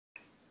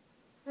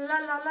That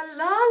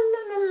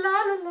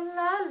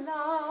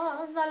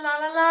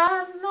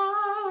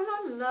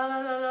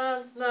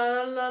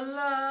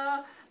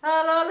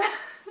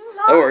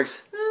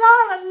works.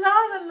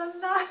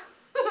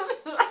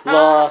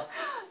 La.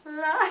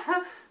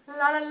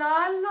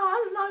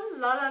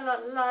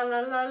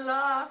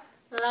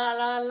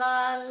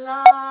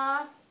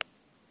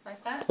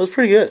 Like that? That was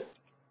pretty good.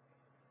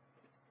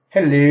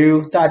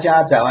 Hello， 大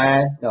家早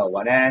安，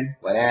晚安，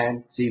晚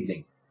安 ，Good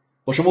evening，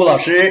 我是穆老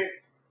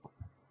师。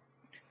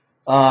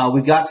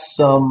We got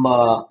some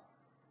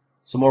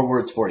more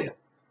words for you.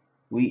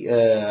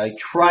 I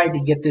tried to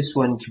get this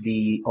one to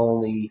be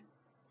only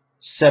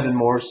 7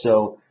 more,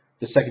 so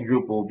the second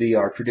group will be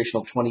our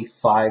traditional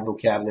 25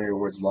 vocabulary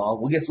words long.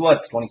 Well, guess what?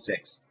 It's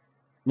 26.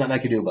 Nothing I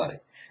can do about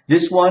it.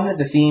 This one,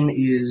 the theme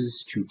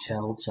is to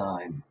tell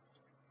time.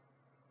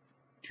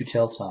 To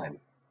tell time.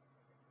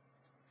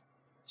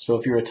 So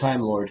if you're a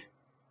Time Lord,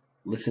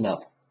 listen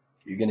up.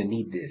 You're going to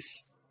need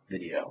this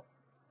video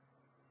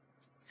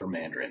for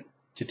Mandarin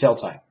to tell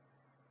time.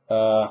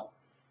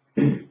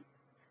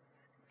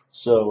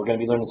 So we're going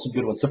to be learning some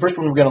good ones. The first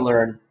one we're going to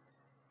learn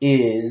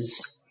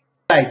is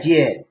再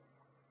见.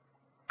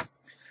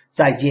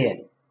 再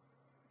见.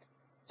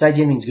 再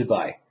见 means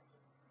goodbye.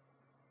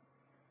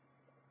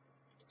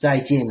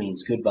 再见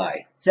means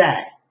goodbye.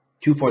 在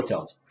 2 4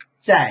 tones.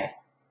 在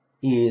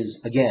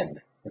is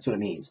again. That's what it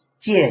means.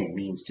 见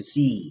means to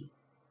see.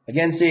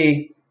 Again,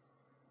 see.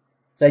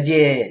 再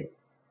见.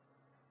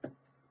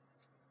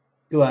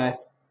 Goodbye.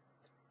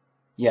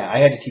 Yeah, I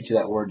had to teach you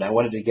that word, and I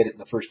wanted to get it in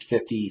the first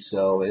 50,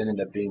 so it ended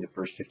up being the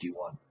first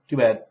 51. Too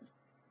bad.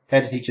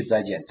 Had to teach it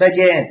再见. 再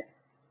见.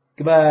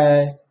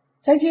 Goodbye.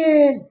 再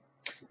见.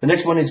 The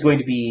next one is going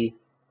to be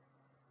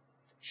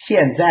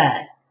现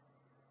在.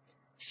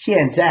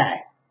 现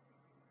在.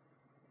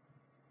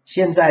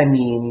 现在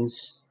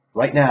means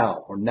right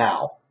now or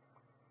now.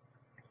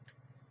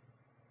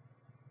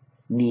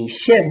 你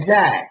现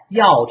在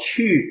要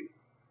去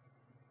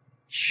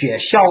学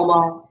校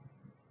吗?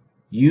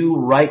 You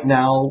right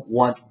now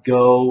want to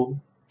go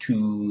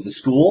to the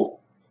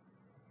school?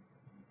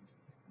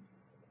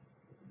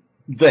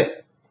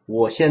 对，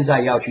我现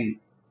在要去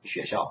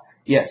学校.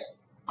 Yes,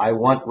 I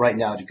want right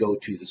now to go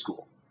to the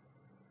school.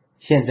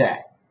 现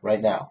在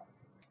right now.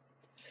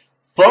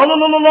 The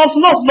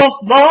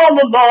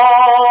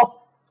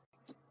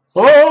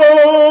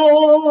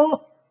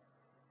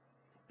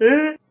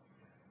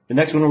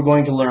next one we're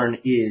going to learn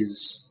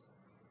is,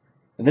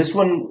 and this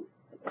one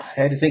I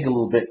had to think a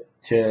little bit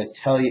to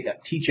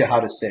teach you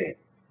how to say it.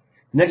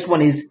 The next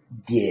one is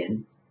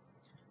点,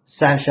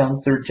 三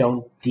声 third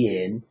tone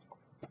点.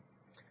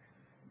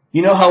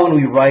 You know how when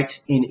we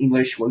write in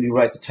English, when we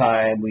write the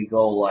time, we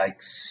go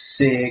like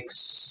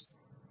 6,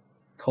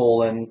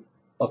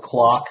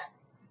 o'clock.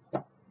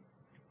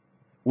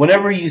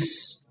 Whenever you,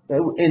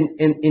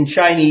 in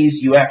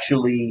Chinese, you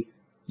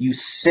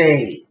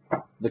say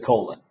the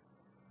colon.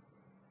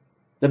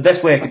 The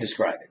best way I could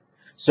describe it.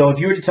 So if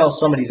you were to tell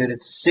somebody that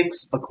it's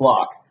 6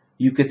 o'clock,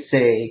 you could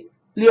say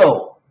 6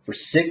 for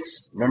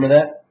 6. Remember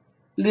that?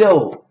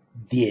 6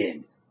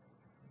点.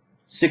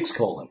 6 :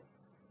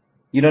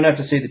 You don't have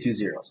to say the 2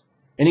 zeros.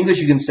 In English,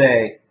 you can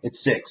say it's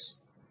 6.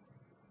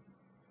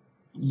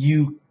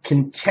 You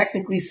can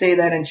technically say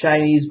that in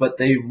Chinese, but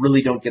they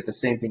really don't get the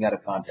same thing out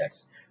of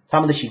context. 他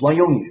们的习惯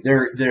用语,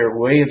 their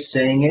way of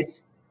saying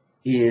it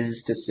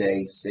is to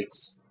say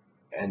 6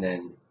 and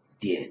then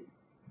点.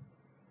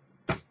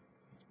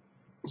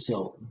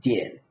 So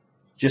点.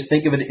 Just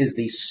think of it as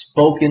the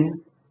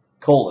spoken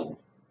colon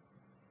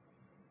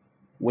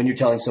when you're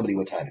telling somebody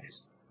what time it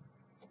is,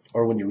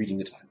 or when you're reading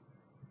the time.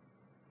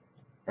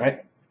 All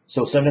right?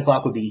 So 7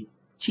 o'clock would be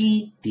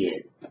 7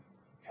点.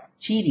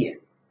 7点.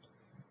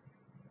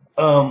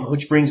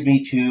 Which brings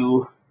me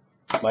to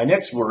my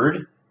next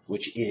word,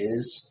 which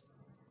is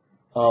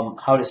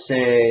how to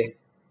say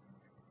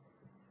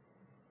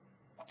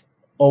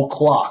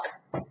o'clock.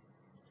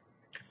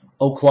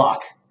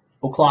 O'clock.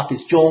 O'clock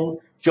is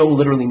钟. 钟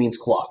literally means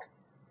clock.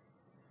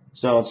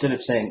 So instead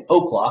of saying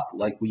o'clock,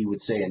 like we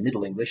would say in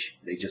Middle English,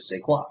 they just say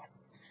clock.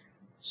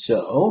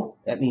 So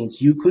that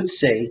means you could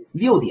say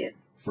 6点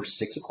for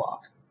 6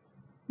 o'clock.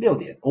 6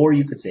点. Or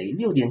you could say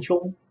 6点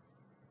钟.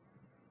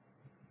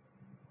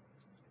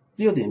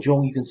 6点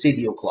钟, you can say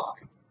the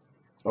o'clock.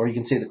 Or you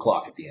can say the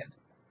clock at the end.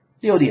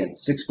 6点,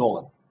 6 :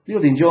 6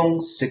点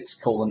钟, 6 :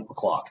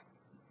 o'clock.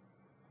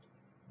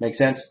 Make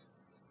sense?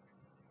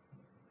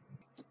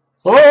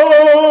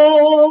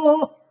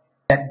 Oh!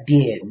 That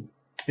点.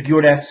 If you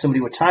were to ask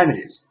somebody what time it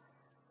is,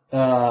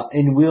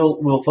 and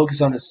we'll focus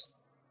on this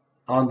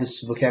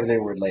vocabulary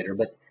word later,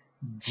 but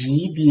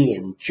几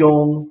点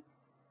钟?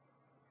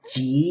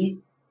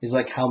 几 is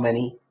like how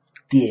many.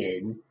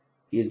 点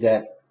is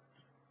that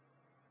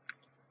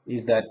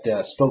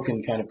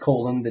spoken kind of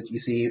colon that you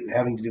see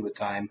having to do with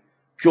time.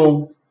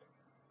 钟.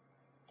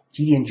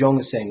 几点钟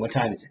is saying what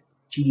time is it?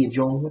 几点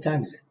钟 what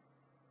time is it?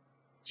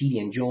 几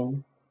点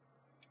钟.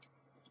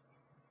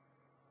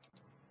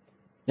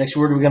 Next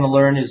word we're going to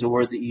learn is a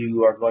word that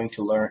you are going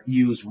to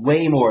use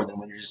way more than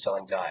when you're just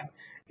telling time.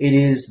 It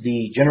is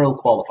the general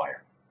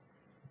qualifier.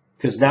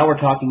 Because now we're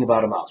talking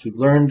about amounts. We've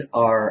learned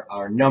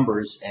our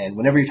numbers, and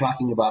whenever you're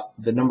talking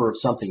about the number of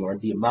something or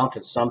the amount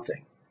of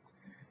something,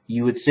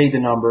 you would say the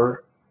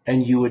number,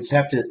 and you would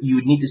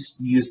need to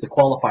use the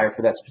qualifier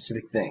for that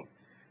specific thing.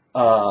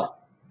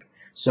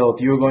 So if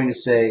you were going to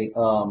say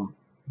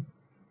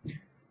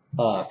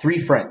 3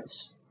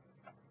 friends,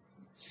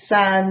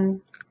 3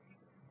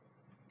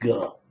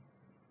个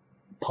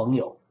朋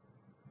友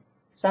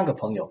，3个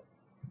朋友。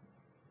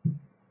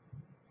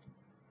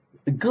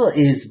The 个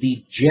is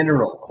the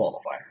general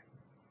qualifier.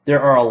 There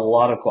are a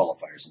lot of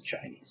qualifiers in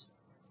Chinese.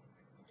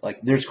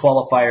 Like there's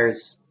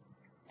qualifiers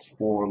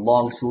for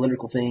long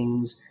cylindrical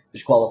things.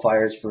 There's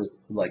qualifiers for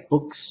like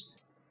books.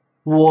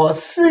 我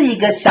是一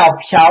个小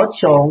瓢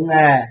虫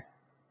哎。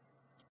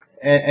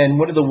And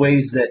one of the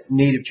ways that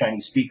native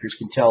Chinese speakers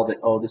can tell that,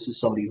 oh, this is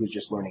somebody who's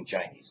just learning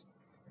Chinese,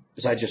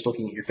 besides just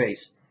looking at your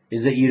face,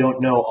 is that you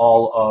don't know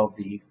all of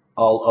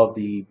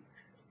the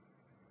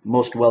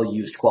most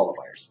well-used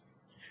qualifiers.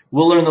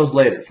 We'll learn those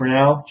later. For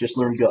now, just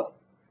learn ge.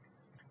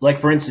 Like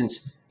for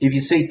instance, if you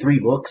say 3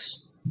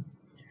 books,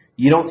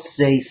 you don't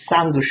say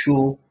 3个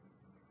书.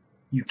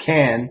 You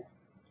can,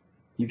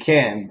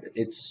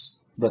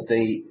 but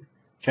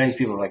Chinese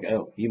people are like,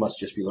 oh, he must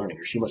just be learning,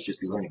 or she must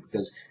just be learning,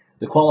 because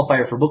the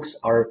qualifier for books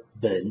are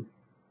本,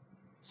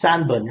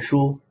 3本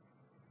书.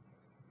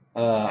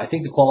 I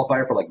think the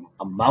qualifier for like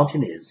a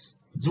mountain is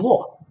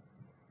座.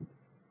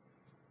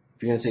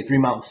 If you're going to say 3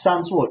 mountains,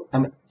 3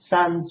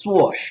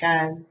座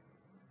山.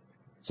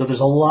 So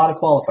there's a lot of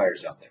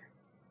qualifiers out there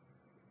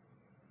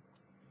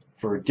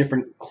for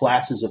different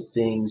classes of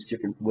things,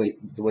 the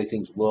way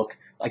things look.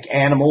 Like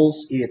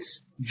animals,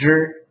 it's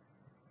只,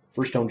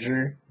 first tone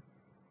只,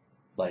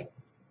 like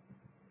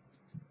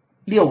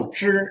 6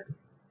只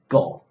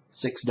狗,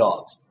 6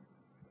 dogs,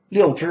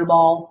 6只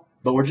猫,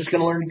 but we're just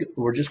gonna learn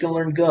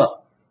ge.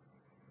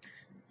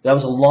 That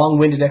was a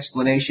long-winded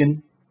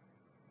explanation,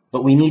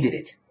 but we needed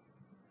it.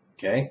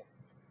 Okay,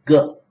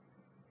 ge.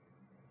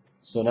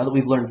 So now that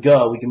we've learned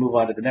ge, we can move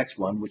on to the next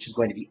one, which is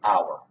going to be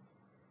hour.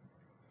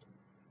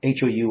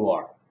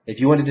 H-O-U-R.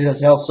 If you wanted to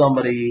tell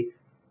somebody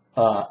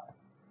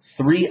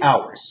 3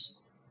 hours,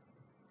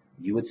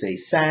 you would say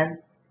 3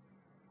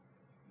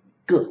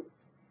个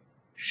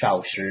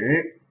小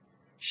时.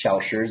 小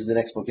时 is the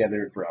next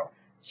vocabulary for hour.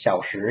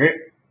 小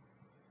时.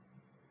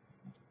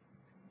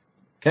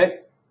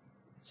 Okay?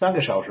 3个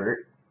小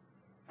时.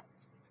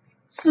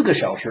 4个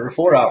小时,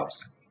 4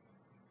 hours.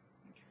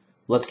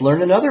 Let's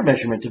learn another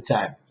measurement of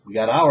time. We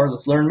got hour,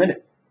 let's learn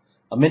minute.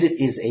 A minute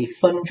is a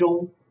分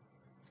钟.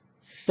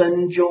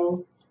 分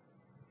钟.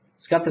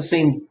 It's got the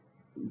same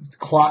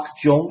clock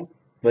钟,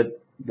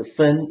 but the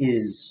分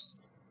is,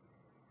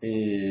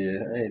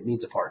 it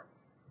means apart.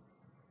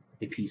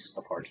 A piece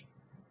apart.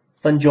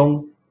 分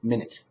钟,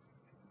 minute.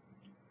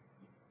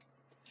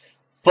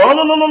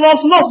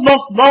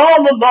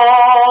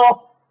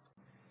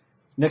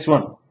 Next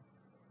one.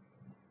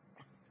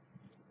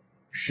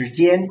 时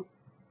间.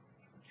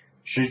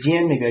 时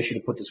间, maybe I should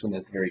have put this one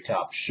at the very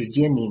top. 时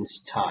间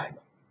means time.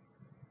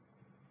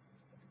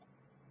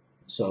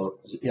 So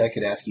I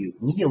could ask you,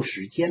 你有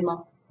时间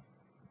吗?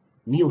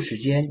 你有时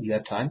间? You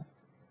have time?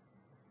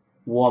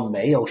 我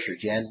没有时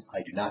间.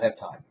 I do not have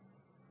time.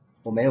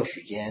 我没有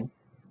时间.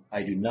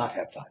 I do not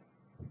have time.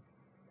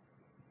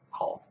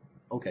 好,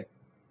 okay.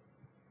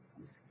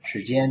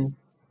 时间,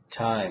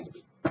 time.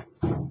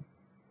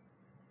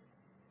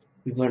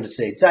 We've learned to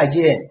say 再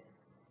见.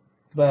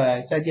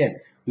 Goodbye, 再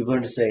见. We've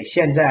learned to say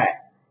现在.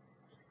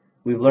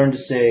 We've learned to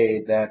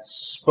say that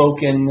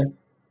spoken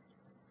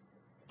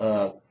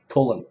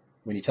colon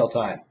when you tell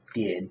time.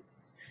 点.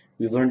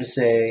 We've learned to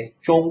say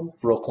钟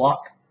for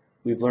o'clock.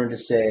 We've learned to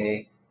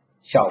say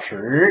小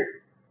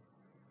时.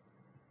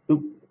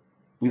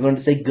 We've learned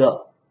to say ge.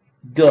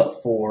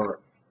 Ge for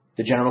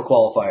the general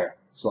qualifier.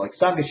 So like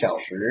 3个小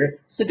时,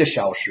 4个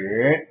小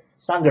时,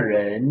 3个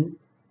人,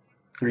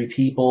 3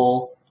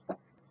 people.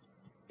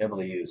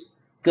 Heavily used.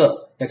 Ge.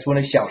 Next one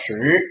is 小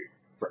时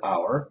for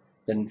hour.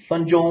 Then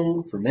分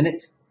钟 for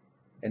minute.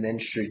 And then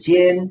时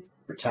间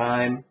for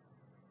time.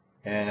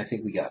 And I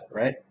think we got it,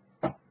 right?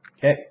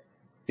 Okay.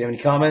 If you have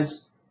any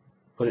comments,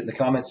 put it in the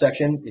comment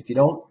section. If you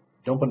don't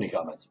put any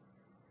comments.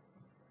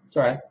 It's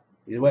alright.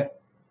 Either way.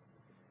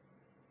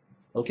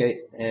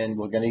 Okay, and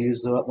we're going to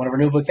use one of our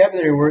new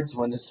vocabulary words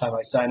when this time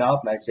I sign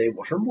off and I say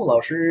我是穆老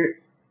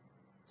师.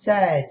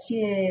 再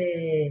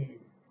见。